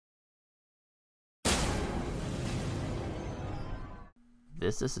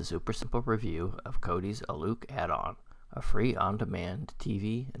This is a super simple review of Kodi's Alluc add-on, a free on-demand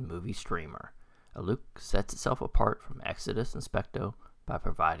TV and movie streamer. Alluc sets itself apart from Exodus and Specto by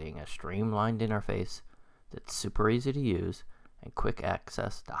providing a streamlined interface that's super easy to use and quick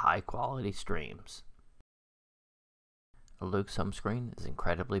access to high-quality streams. Alluc's home screen is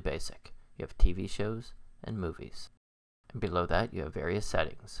incredibly basic. You have TV shows and movies. And below that you have various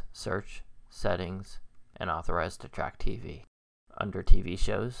settings: search, settings, and authorized to track TV. Under TV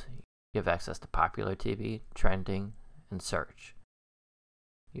shows, you have access to popular TV, trending, and search.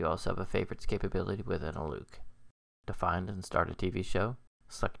 You also have a favorites capability within Alluc. To find and start a TV show,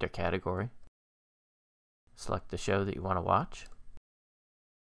 select your category, select the show that you want to watch,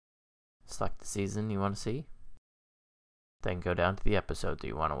 select the season you want to see, then go down to the episode that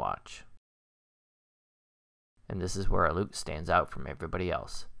you want to watch. And this is where Alluc stands out from everybody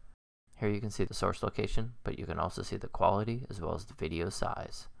else. Here you can see the source location, but you can also see the quality as well as the video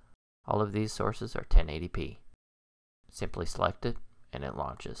size. All of these sources are 1080p. Simply select it and it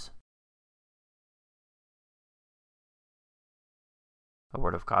launches. A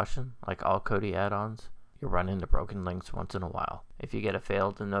word of caution: like all Kodi add-ons, you'll run into broken links once in a while. If you get a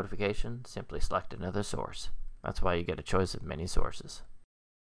failed notification, simply select another source. That's why you get a choice of many sources.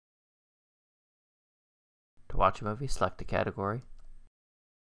 To watch a movie, select a category.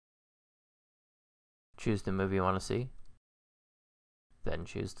 Choose the movie you want to see, then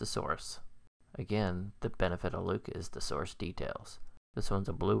choose the source. Again, the benefit of Alluc is the source details. This one's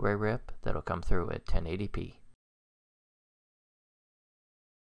a Blu-ray rip that'll come through at 1080p.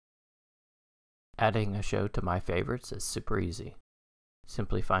 Adding a show to my favorites is super easy.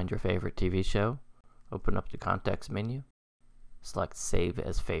 Simply find your favorite TV show, open up the context menu, select Save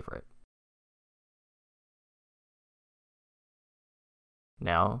as Favorite.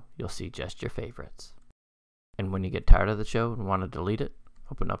 Now you'll see just your favorites. And when you get tired of the show and want to delete it,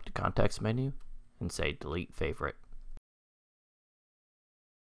 open up the context menu and say Delete Favorite.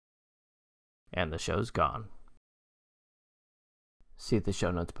 And the show's gone. See the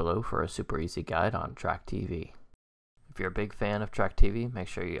show notes below for a super easy guide on Track TV. If you're a big fan of Track TV, make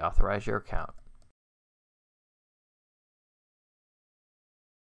sure you authorize your account.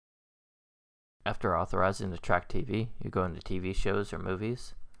 After authorizing the Track TV, you go into TV shows or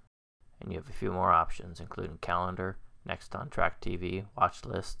movies, and you have a few more options, including calendar, next on Track TV, watch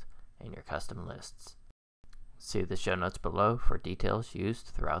list, and your custom lists. See the show notes below for details used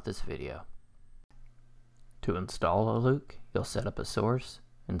throughout this video. To install Alluc, you'll set up a source,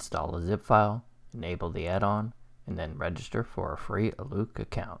 install a zip file, enable the add-on, and then register for a free Alluc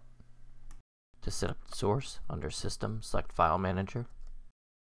account. To set up the source, under System, select File Manager,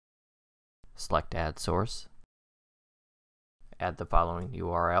 select Add Source, add the following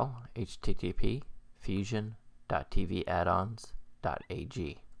URL: http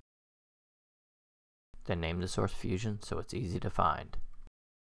fusion.tvaddons.ag. Then name the source Fusion so it's easy to find.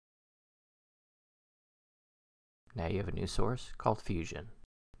 Now you have a new source called Fusion.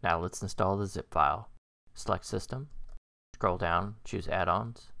 Now let's install the zip file. Select System, scroll down, choose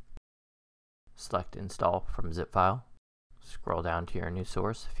Add-Ons, select Install from Zip File, scroll down to your new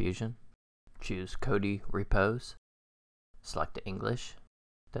source, Fusion, choose Kodi-Repos, select English,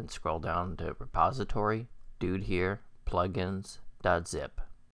 then scroll down to Repository.DudeHere.plugins.X.X.X.Zip.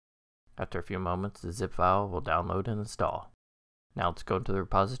 After a few moments, the zip file will download and install. Now let's go into the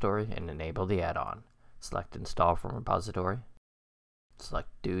repository and enable the add-on. Select Install from Repository, select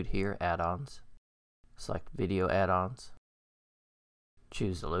DudeHere Add-Ons, select Video Add-Ons,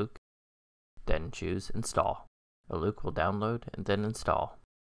 choose Alluc, then choose Install. Alluc will download and then install.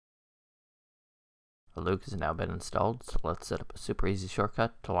 Alluc has now been installed, so let's set up a super easy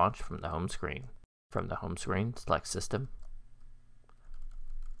shortcut to launch from the home screen. From the home screen, select System,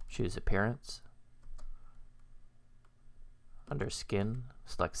 choose Appearance. Under Skin,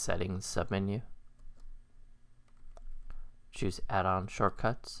 select Settings submenu. Choose Add-on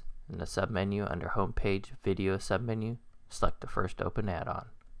Shortcuts. In the submenu under Homepage Video submenu, select the first open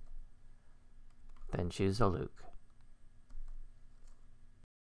add-on. Then choose Alluc.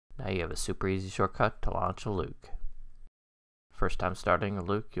 Now you have a super easy shortcut to launch Alluc. First time starting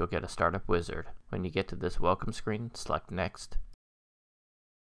Alluc, you'll get a startup wizard. When you get to this welcome screen, select Next.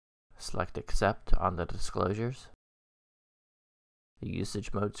 Select Accept on the disclosures. The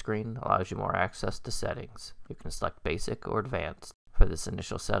usage mode screen allows you more access to settings. You can select Basic or Advanced. For this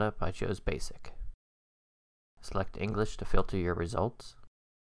initial setup, I chose Basic. Select English to filter your results,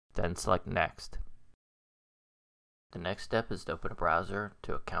 then select Next. The next step is to open a browser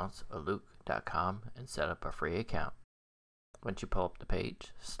to accounts.alluc.com and set up a free account. Once you pull up the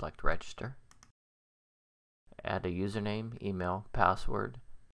page, select Register, Add a username, email, password,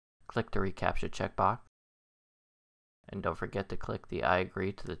 click the reCAPTCHA checkbox, and don't forget to click the I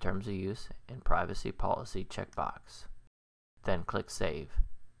agree to the terms of use and privacy policy checkbox. Then click Save.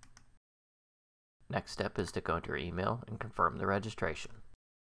 Next step is to go into your email and confirm the registration.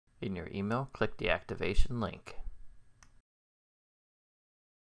 In your email, click the activation link.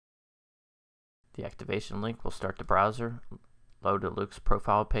 The activation link will start the browser, load Alluc's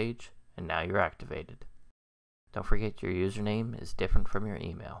profile page, and now you're activated. Don't forget your username is different from your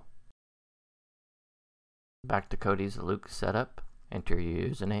email. Back to Cody's Alluc setup, enter your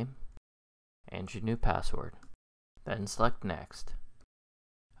username and your new password. Then select Next.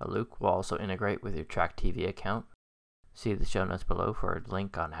 Alluc will also integrate with your Track TV account. See the show notes below for a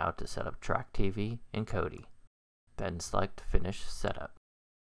link on how to set up Track TV in Kodi. Then select Finish Setup.